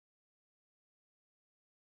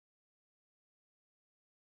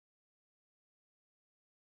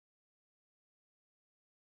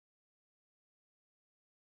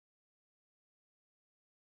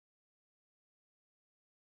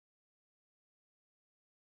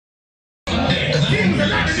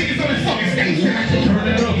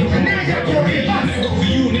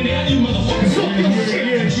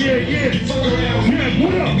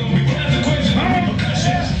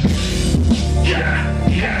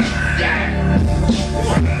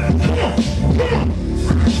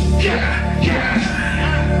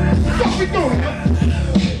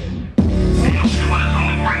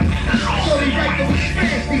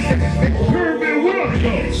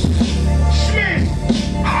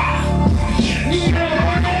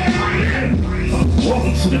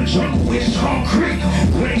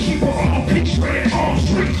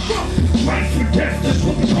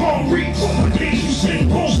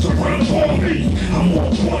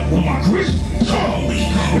foot with my grip. Calmly,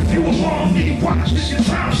 if you alarm me, watch this, your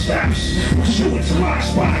time stops. Shoot it till I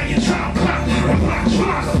expire your time clock. A block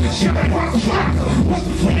plaza, shit like Plaza. What's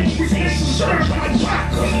the flame? This is surge like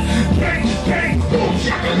vodka. Bang, bang, boom,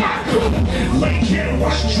 shakalaka. Lay down,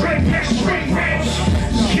 watch the train pass straight rounds.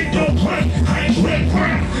 This kid don't play, I ain't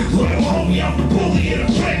playground. Little homie, I'm the bully in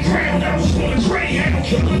the playground. I was on a greyhound,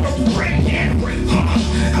 killing up the greyhound.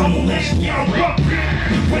 I'm molesting y'all up.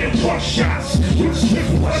 Playing tough shots. With a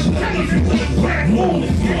Smith Wesson, if you with a black moon,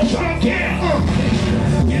 if you don't talk down.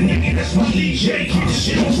 Yeah, nigga, that's my DJ. Keep the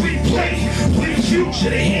shit on replay. Play the future,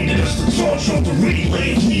 they handed us the torch on the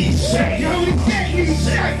relay. Need say. Yo, need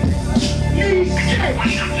say. Need say.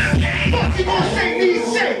 Fuck you gonna say need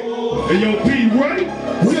say. Hey, yo, B, ready?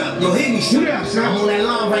 What up? Yo, hit me, shit. What up, son? I'm on that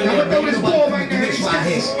line right now. I'm gonna throw this ball right now. Mix right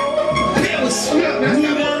here. POWERZ. What up?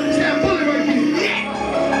 That's that bullet right here.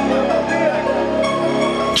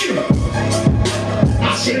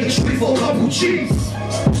 I shake the street for a couple cheese.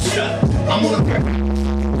 I'm on a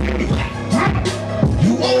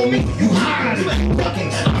you owe me, you hide it.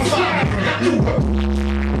 Fucking, I'm fine. I knew her.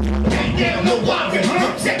 Back down, no wiring. No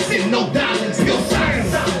texting, no diamonds. Your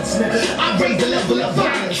silence. I raise the level of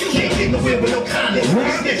violence. Can't get nowhere with no kindness.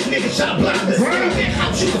 Snitch niggas shot blindness. That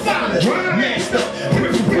house you can find us. Masked up,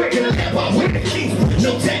 brick in the lab. I win the keys.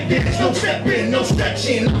 No tap dance, no step in, no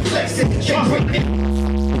stretching. I'm flexing, can't break it.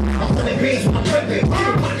 I'm running bands with my prepping.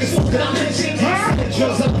 Pockets full that I'm mentioning.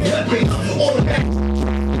 Drugs up the weapon. All of that.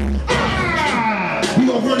 We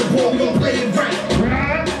gon' run the ball, we gon' play it right.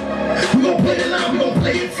 We gon' play the line, we gon'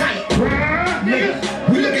 play it tight. Nigga,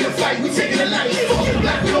 we looking to fight, we taking the light. Fucking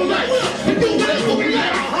black, we don't like. We do whatever we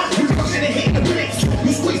like. We rushing and hitting the blitz.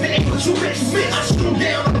 You squeeze the aim, but you rich. I shoot them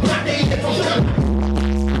down on the block, they hit from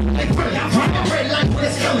gun. Like burn out, my red light when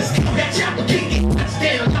it's coming. That chopper kick it,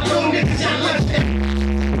 touchdown. I know niggas, y'all lunch down.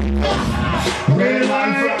 Red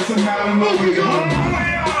line drops and now the movie on.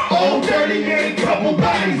 Old dirty ain't couple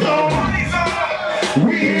bodies on.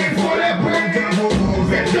 We here for that break double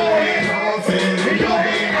move. In your hand, in your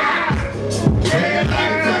hand. Red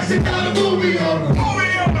line drops and now the movie on.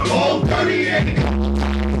 Old dirty ain't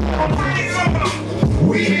couple bodies on.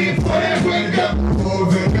 We here for that break double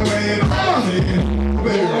move. In your hand,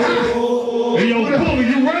 Hey, yo, Bully,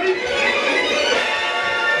 you ready?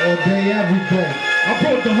 all day, every day. I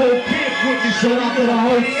brought the whole camp with me, Shout out to the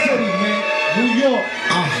whole city, man. New York.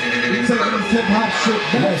 We taking this hip-hop shit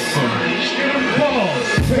back.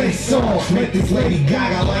 Face off, make this Lady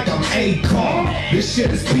Gaga like I'm Akon. This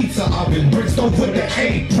shit is pizza oven, bricks don't put the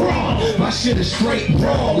apron. My shit is straight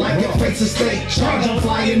raw, like your face is state charge. I'm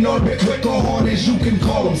flying orbit with cojones, you can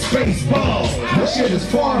call them space balls. This shit is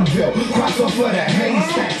Farmville, cross off for the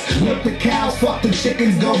haystacks. Look the cows, fuck the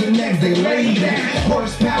chickens, golden eggs, they lay that.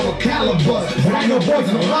 Horsepower caliber, rhino boys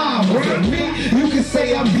and llamas. And me, you can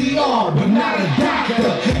say I'm DR, but not a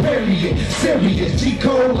doctor. Period, serious,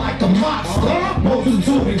 G-code like a monster.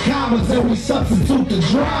 Multitude in commas and we substitute the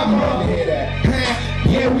drama.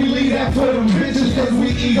 Yeah, we leave that for them bitches, cause we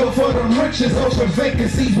ego for them riches. Open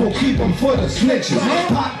vacancies, we'll keep them for the snitches.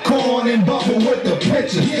 Popcorn and bubble with the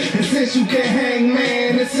pictures. And since you can hang,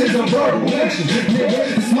 man, this is a verbal mention.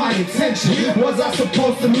 Nigga, it's my intention. Was I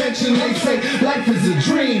supposed to mention? They say life is a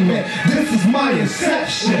dream, man. This is my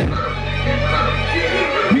inception.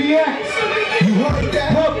 BX, you heard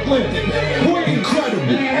that? Brooklyn, we're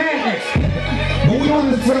incredible. But we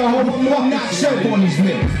on this for the whole not shut on these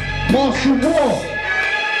niggas. Martial Wall.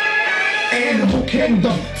 Animal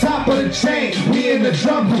Kingdom, top of the chain, we in the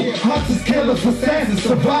jungle. Hunters, killers, assassins,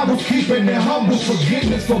 survivors, keeping it humble.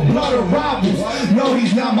 Forgiveness for blood arrivals. No,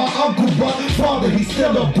 he's not my uncle, but father, he's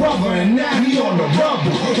still a brother. And now he on the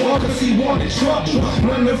rubble, all cause he wanted trouble.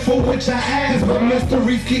 Running for which I asked, but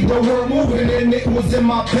mysteries keep the world moving. And it was in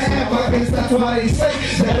my path, I guess that's why they say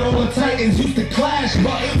that all the titans used to clash.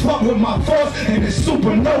 But fuck with my force, and the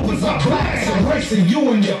supernovas are blast. Erasing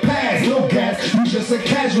you and your past, no gas, you just a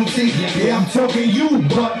casualty. Yeah, I'm talking you,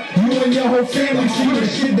 but you and your whole family see the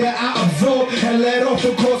shit that I absorb and let off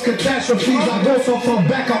and cause catastrophes. I go so far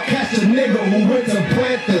back, I'll catch a nigga who went to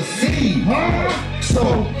plant the seed. So,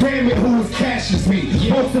 damn it, who is cashes me?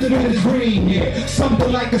 Most of it is green, yeah.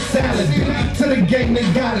 Something like a salad, yeah. To the gang, they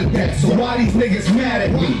got it that. So why these niggas mad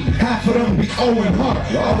at me? Half of them be Owen Hart,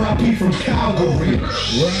 R.I.P. from Calgary.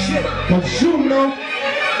 Shit, but you know.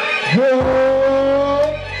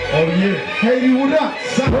 Oh yeah. Hey, you what up?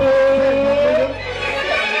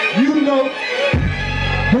 You know.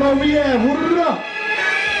 Gloria, what up?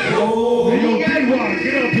 Hey, yo, D-Rock,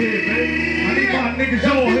 get up here, man. I need my niggas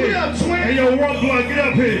on here. Hey, yo, Rock Blood, get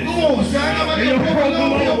up here. Come on, son. Hey, yo, Pro,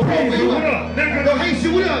 what up, nigga? Yo, hey,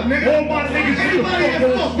 shit, what up, nigga? All my niggas, Everybody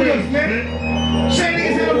here fuck with us, man. Say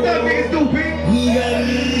niggas how them thug niggas do, B.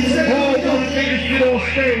 All those niggas get on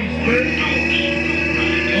stage, man.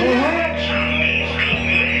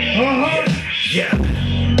 Yeah.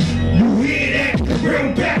 You hear that?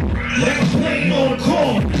 Real back. Like a plane on the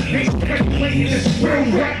corner. Niggas playing this real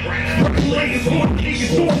rap. Playing for my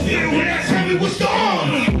niggas on field. That's tell me what's going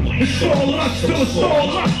on. It's all up, still it's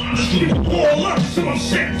all up. All up, till I'm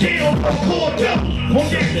set down, I'm caught up. On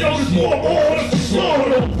that note, there's more orders to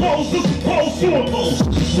slaughter. Opposed to opposed to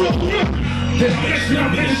opposed to slaughter. Then I'm messing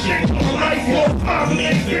up in the shit. My life on fire, and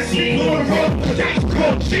investing on the road. That's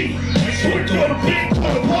called cheap. So we throw the big,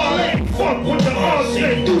 throw the parlay. Fuck what the odds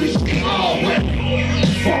say, do this shit all wet.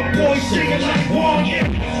 Fuck boys singing like one,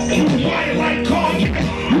 yeah. You wire like Kanye.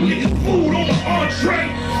 You niggas food on the entree.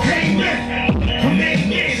 Hey man, I'm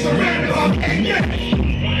amen, surrounded, I'm amen.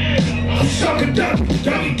 I'm sucking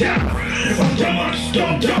dummy down. If I'm dumb, I'm just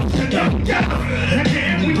dummy down. And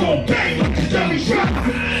then we gon' bang like a dummy drop.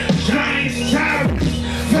 Giants, tyrants,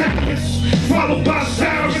 violence, followed by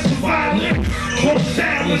sirens, violent. Close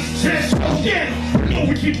silence, test, oh yeah. No,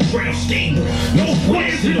 we keep the ground stable. No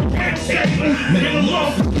plans in the round stable. Man, I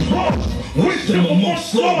love is the harsh. Wisdom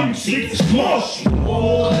amongst slaughter, you see it's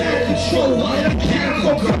martial. I have control, I have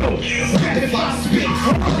mechanical control. If I speak,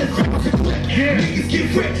 I'm the ground to click. Niggas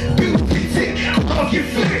get ripped, bills get tick, I'll get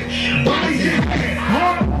flipped. Bodies in hand,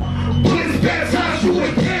 huh? Bullets baptize you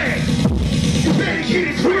in pan. You better get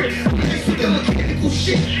it quick. Mixed with the mechanical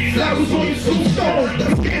shit. Flowers on your tombstone,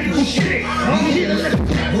 the mechanical shit. I'm here to let the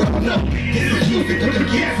crap run up. This is music till the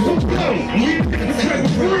gas will blow. We never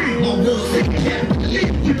breathe. My wolves take a gap to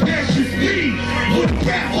live. We pass your speed. With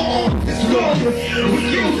rap on, it's lawless. With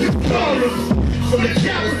skills, it's flawless. From the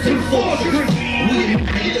towers to the fortress. We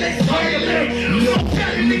annihilate violent. No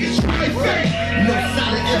fatty niggas try to fake. No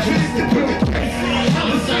solid evidence to bring it back.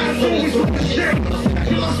 Homicide is always with the sheriff.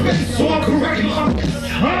 So I'm correcting my miss,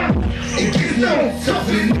 huh? It gets no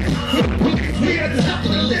tougher than this. We at the top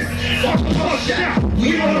of the list. Fuck the push out.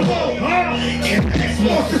 We on the road, huh? And the next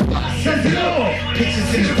monster spot says it all.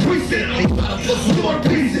 Pictures in the precinct. They bout to put more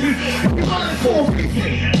pieces. We running for a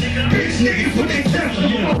reason. Bitch niggas with their temper,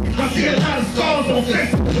 you know. I see a lot of scars on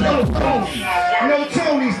faces with no toes. No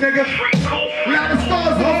Tonys, nigga. A lot of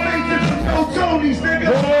stars on faces with no Tonys,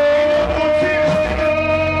 nigga.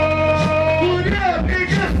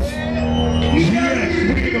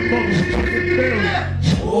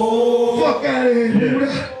 Fuck out of here, dude.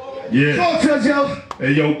 Yeah. Talk to us, yo.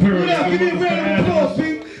 Hey, yo, Perry. Give me a round of applause,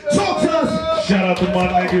 B. Talk to us. Shout out to my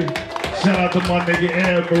nigga. Shout out to my nigga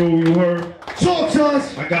Admiral, you heard? Talk to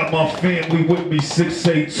us. I got my family with me,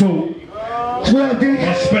 682. What up, D?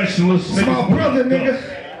 My specialist, It's nigga. my brother,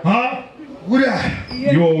 nigga. Huh? What up?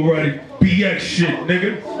 You already BX shit,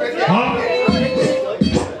 nigga. Huh?